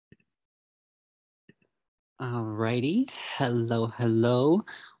Alrighty, hello.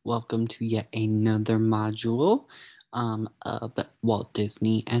 Welcome to yet another module of Walt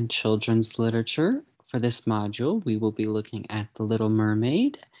Disney and children's literature. For this module, we will be looking at The Little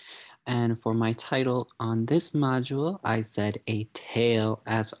Mermaid. And for my title on this module, I said A Tale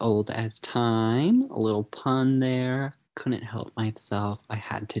as Old as Time. A little pun there. Couldn't help myself. I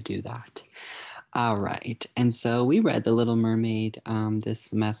had to do that. All right. And so we read The Little Mermaid this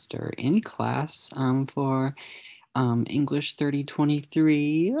semester in class for English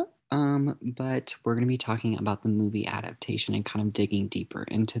 3023. But we're going to be talking about the movie adaptation and kind of digging deeper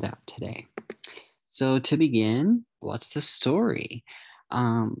into that today. So to begin, what's the story?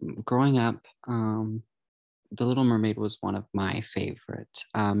 Growing up, the Little Mermaid was one of my favorite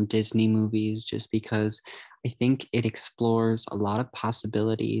Disney movies just because I think it explores a lot of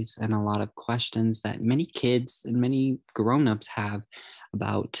possibilities and a lot of questions that many kids and many grown-ups have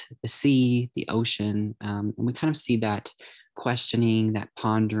about the sea, the ocean. And we kind of see that questioning, that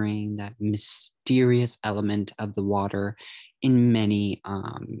pondering, that mysterious element of the water in many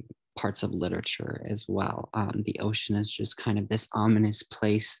parts of literature as well. The ocean is just kind of this ominous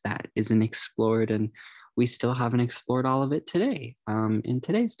place that isn't explored, and we still haven't explored all of it today in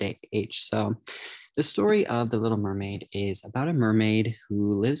today's day age. So the story of The Little Mermaid is about a mermaid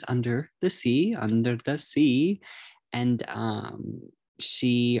who lives under the sea, and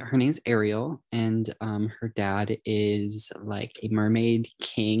her name's Ariel, and her dad is like a mermaid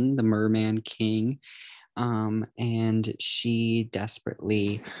king, the merman king. And she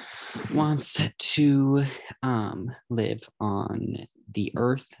desperately wants to live on the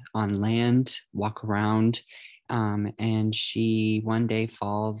earth, on land, walk around. And she one day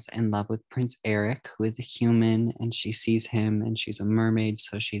falls in love with Prince Eric, who is a human, and she sees him and she's a mermaid.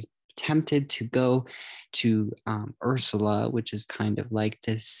 So she's tempted to go to Ursula, which is kind of like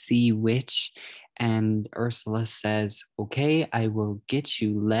the sea witch. And Ursula says, okay, I will get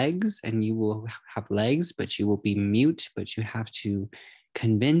you legs and you will have legs, but you will be mute, but you have to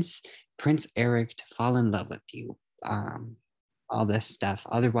convince Prince Eric to fall in love with you. All this stuff.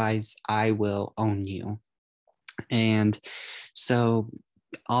 Otherwise, I will own you. And so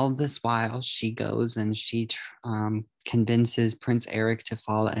all this while, she goes and she convinces Prince Eric to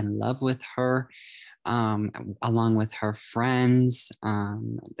fall in love with her, along with her friends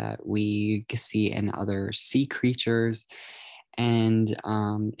that we see in other sea creatures. And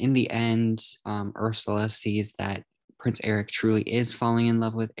in the end, Ursula sees that Prince Eric truly is falling in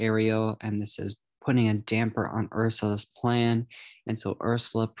love with Ariel, and this is putting a damper on Ursula's plan. And so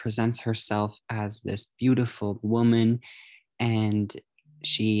Ursula presents herself as this beautiful woman, and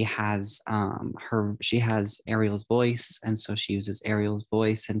she has Ariel's voice, and so she uses Ariel's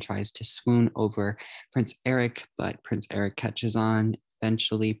voice and tries to swoon over Prince Eric, but Prince Eric catches on.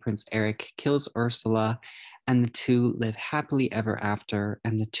 Eventually, Prince Eric kills Ursula, and the two live happily ever after,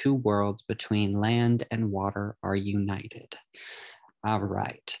 and the two worlds between land and water are united. All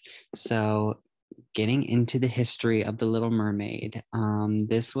right, so getting into the history of The Little Mermaid.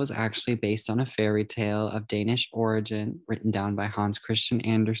 This was actually based on a fairy tale of Danish origin written down by Hans Christian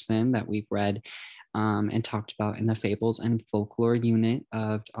Andersen that we've read and talked about in the Fables and Folklore unit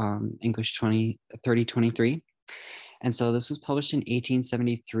of English 3023. And so this was published in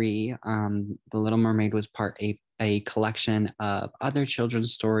 1873. The Little Mermaid was part a collection of other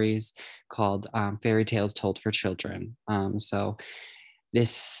children's stories called Fairy Tales Told for Children. So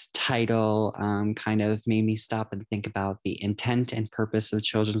this title kind of made me stop and think about the intent and purpose of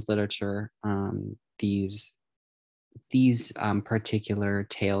children's literature. These particular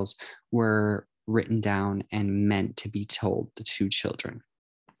tales were written down and meant to be told to children.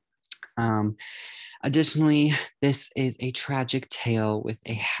 Additionally, this is a tragic tale with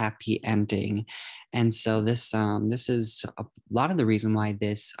a happy ending. And so this is a lot of the reason why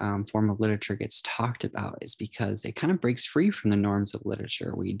this form of literature gets talked about is because it kind of breaks free from the norms of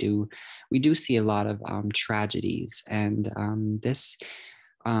literature. We do see a lot of tragedies, and this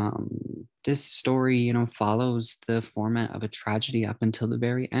story, follows the format of a tragedy up until the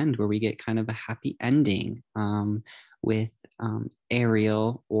very end, where we get kind of a happy ending with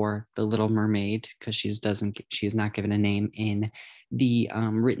Ariel, or the Little Mermaid, because she is not given a name in the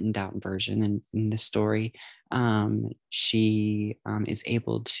written down version in the story. She is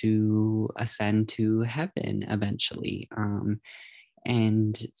able to ascend to heaven eventually.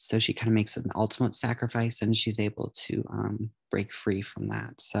 And so she kind of makes an ultimate sacrifice, and she's able to break free from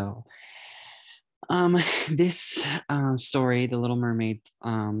that. So this story, The Little Mermaid,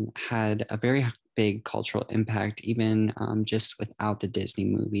 had a very big cultural impact, even just without the Disney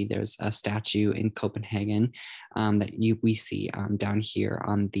movie. There's a statue in Copenhagen that we see down here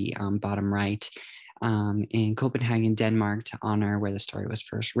on the bottom right. in Copenhagen, Denmark, to honor where the story was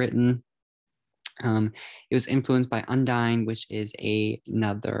first written. It was influenced by Undine, which is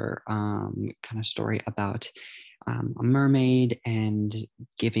another kind of story about a mermaid and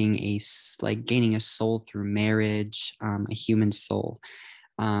gaining a soul through marriage, a human soul.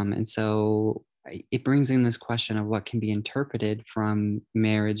 And so it brings in this question of what can be interpreted from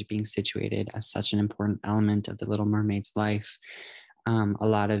marriage being situated as such an important element of the Little Mermaid's life. A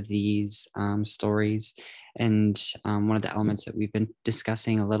lot of these stories, and one of the elements that we've been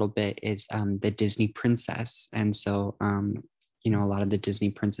discussing a little bit is the Disney princess. And so, a lot of the Disney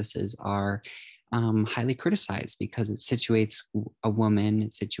princesses are highly criticized because it situates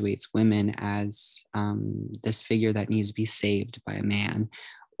it situates women as this figure that needs to be saved by a man,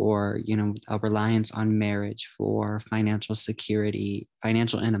 or a reliance on marriage for financial security,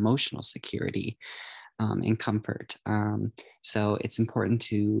 financial and emotional security, and comfort. So it's important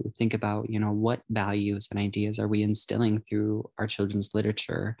to think about, what values and ideas are we instilling through our children's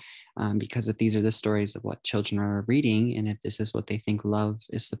literature? Because if these are the stories of what children are reading, and if this is what they think love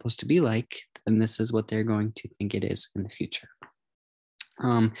is supposed to be like, then this is what they're going to think it is in the future.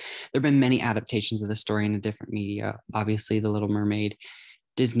 There have been many adaptations of the story in a different media. Obviously, The Little Mermaid,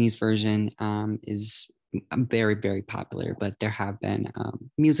 Disney's version, is very, very popular, but there have been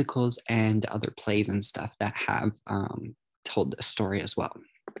musicals and other plays and stuff that have told the story as well.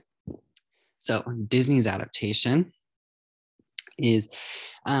 So Disney's adaptation is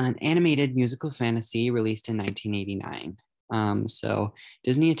an animated musical fantasy released in 1989. So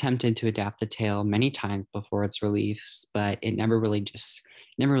Disney attempted to adapt the tale many times before its release, but it never really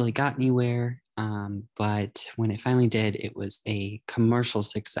got anywhere. But when it finally did, it was a commercial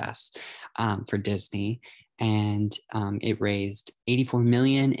success for Disney, and it raised $84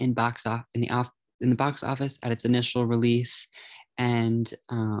 million in the box office at its initial release, and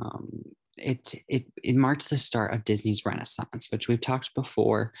it marked the start of Disney's Renaissance, which we've talked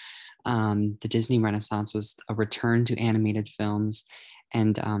before. The Disney Renaissance was a return to animated films,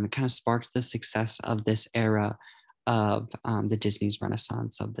 and it kind of sparked the success of this era of the Disney's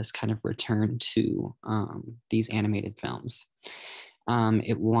Renaissance, of this kind of return to these animated films.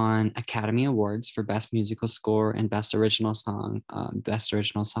 It won Academy Awards for Best Musical Score and Best Original Song. Best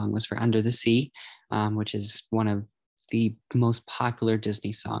Original Song was for Under the Sea, which is one of the most popular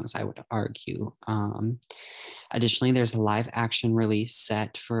Disney songs, I would argue. Additionally, there's a live action release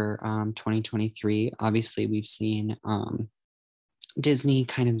set for 2023. Obviously, we've seen Disney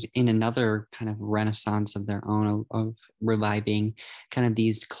kind of in another kind of renaissance of their own, of reviving kind of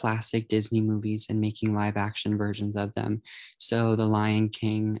these classic Disney movies and making live action versions of them. So The Lion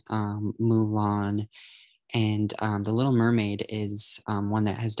King, Mulan, and The Little Mermaid is one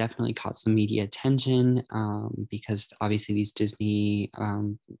that has definitely caught some media attention, because obviously these Disney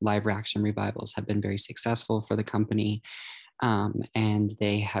live action revivals have been very successful for the company. And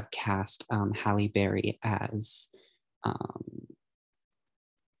they have cast Halle Berry as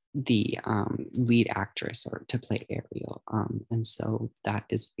the lead actress, or to play Ariel. And so that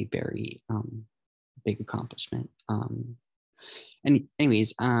is a very big accomplishment. And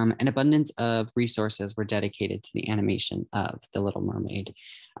anyways, an abundance of resources were dedicated to the animation of The Little Mermaid,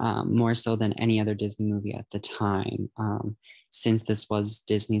 more so than any other Disney movie at the time. Since this was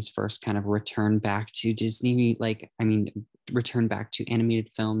Disney's first kind of return back to Disney, return back to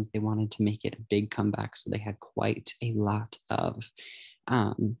animated films, they wanted to make it a big comeback. So they had quite a lot of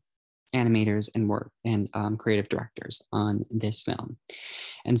animators and creative directors on this film.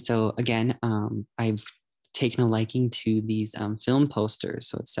 And so again, I've taken a liking to these film posters.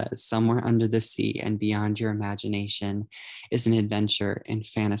 So it says, "Somewhere under the sea and beyond your imagination is an adventure in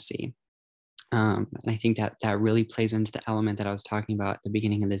fantasy." And I think that really plays into the element that I was talking about at the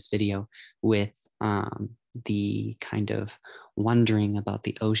beginning of this video, with the kind of wondering about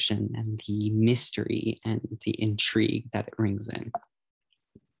the ocean and the mystery and the intrigue that it brings in.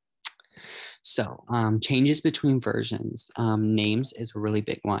 So changes between versions. Names is a really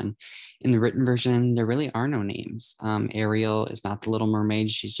big one. In the written version, there really are no names. Ariel is not the Little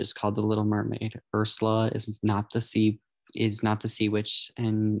Mermaid. She's just called the Little Mermaid. Ursula is not the sea witch.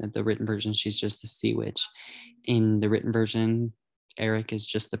 In the written version, she's just the sea witch. In the written version, Eric is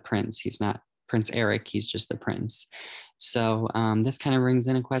just the prince. He's not Prince Eric. He's just the prince. So this kind of brings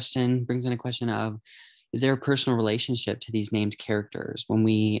in a question of, is there a personal relationship to these named characters? When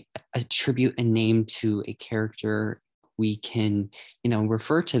we attribute a name to a character, we can,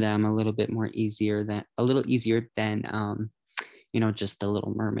 refer to them a little easier than just the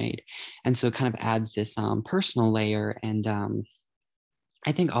Little Mermaid. And so it kind of adds this personal layer and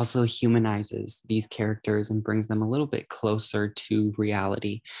I think also humanizes these characters and brings them a little bit closer to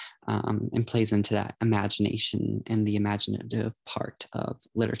reality, and plays into that imagination and the imaginative part of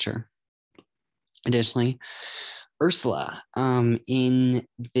literature. Additionally, Ursula, in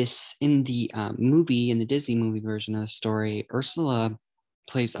the movie, in the Disney movie version of the story, Ursula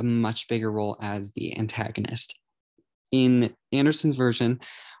plays a much bigger role as the antagonist. In Anderson's version,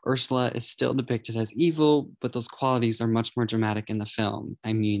 Ursula is still depicted as evil, but those qualities are much more dramatic in the film.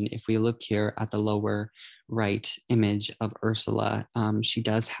 I mean, if we look here at the lower right image of Ursula, she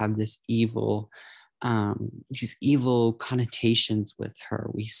does have these evil connotations with her.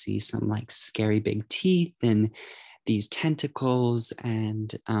 We see some like scary big teeth and these tentacles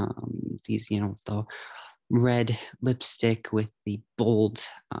and these, the red lipstick with the bold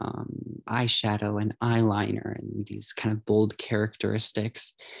eyeshadow and eyeliner and these kind of bold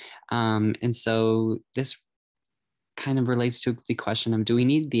characteristics. And so this kind of relates to the question of, do we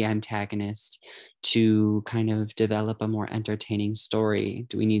need the antagonist to kind of develop a more entertaining story?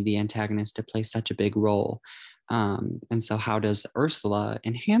 Do we need the antagonist to play such a big role? And so how does Ursula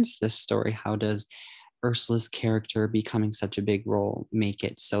enhance this story? How does Ursula's character becoming such a big role make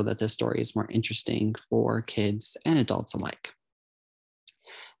it so that the story is more interesting for kids and adults alike?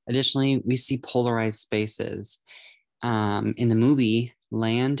 Additionally, we see polarized spaces. In the movie,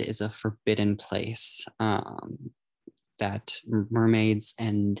 land is a forbidden place that mermaids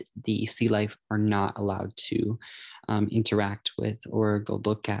and the sea life are not allowed to interact with or go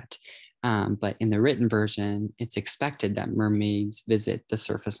look at. But in the written version, it's expected that mermaids visit the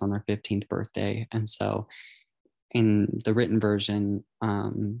surface on their 15th birthday. And so in the written version,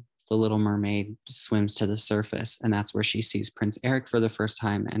 the Little Mermaid swims to the surface, and that's where she sees Prince Eric for the first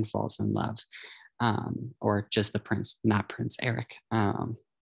time and falls in love. Or just the prince, not Prince Eric.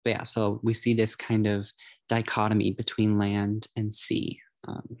 But yeah, so we see this kind of dichotomy between land and sea.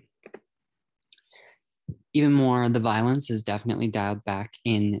 Even more, the violence is definitely dialed back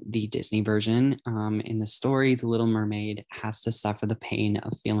in the Disney version. In the story, the Little Mermaid has to suffer the pain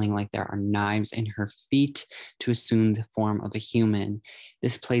of feeling like there are knives in her feet to assume the form of a human.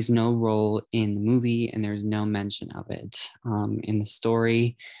 This plays no role in the movie, and there's no mention of it in the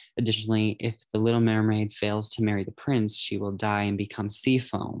story. Additionally, if the Little Mermaid fails to marry the prince, she will die and become sea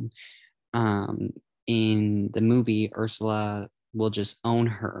foam. In the movie, Ursula will just own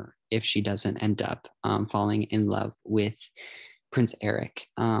her if she doesn't end up falling in love with Prince Eric.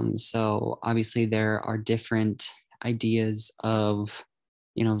 So obviously there are different ideas of,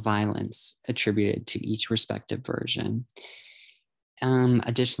 violence attributed to each respective version.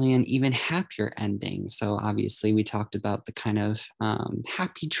 Additionally, an even happier ending. So obviously we talked about the kind of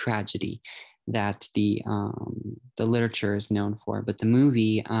happy tragedy that the literature is known for, but the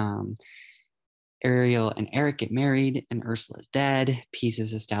movie, Ariel and Eric get married, and Ursula's dead. Peace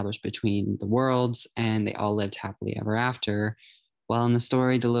is established between the worlds, and they all lived happily ever after. While in the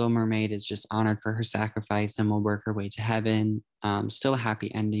story, the Little Mermaid is just honored for her sacrifice and will work her way to heaven. Still a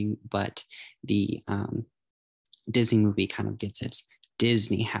happy ending, but the Disney movie kind of gets its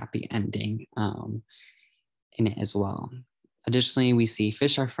Disney happy ending in it as well. Additionally, we see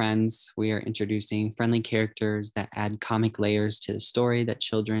Fish Are Friends. We are introducing friendly characters that add comic layers to the story that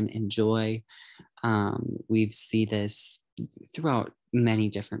children enjoy. We see this throughout many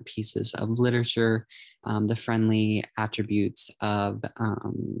different pieces of literature, the friendly attributes of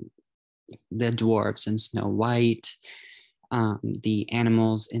the dwarves in Snow White, the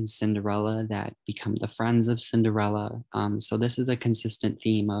animals in Cinderella that become the friends of Cinderella. So this is a consistent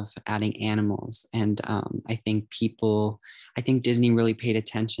theme of adding animals. And I think Disney really paid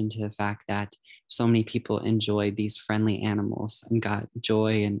attention to the fact that so many people enjoyed these friendly animals and got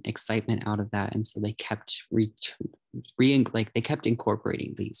joy and excitement out of that. And so they kept they kept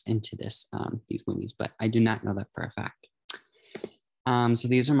incorporating these into these movies, but I do not know that for a fact. So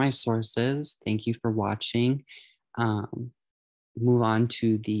these are my sources. Thank you for watching. Move on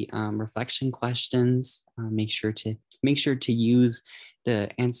to the reflection questions. Make sure to use the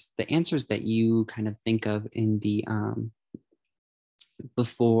answers that you kind of think of in the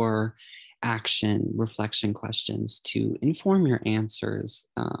before action reflection questions to inform your answers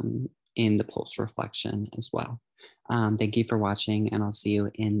in the post reflection as well. Thank you for watching, and I'll see you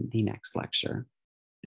in the next lecture.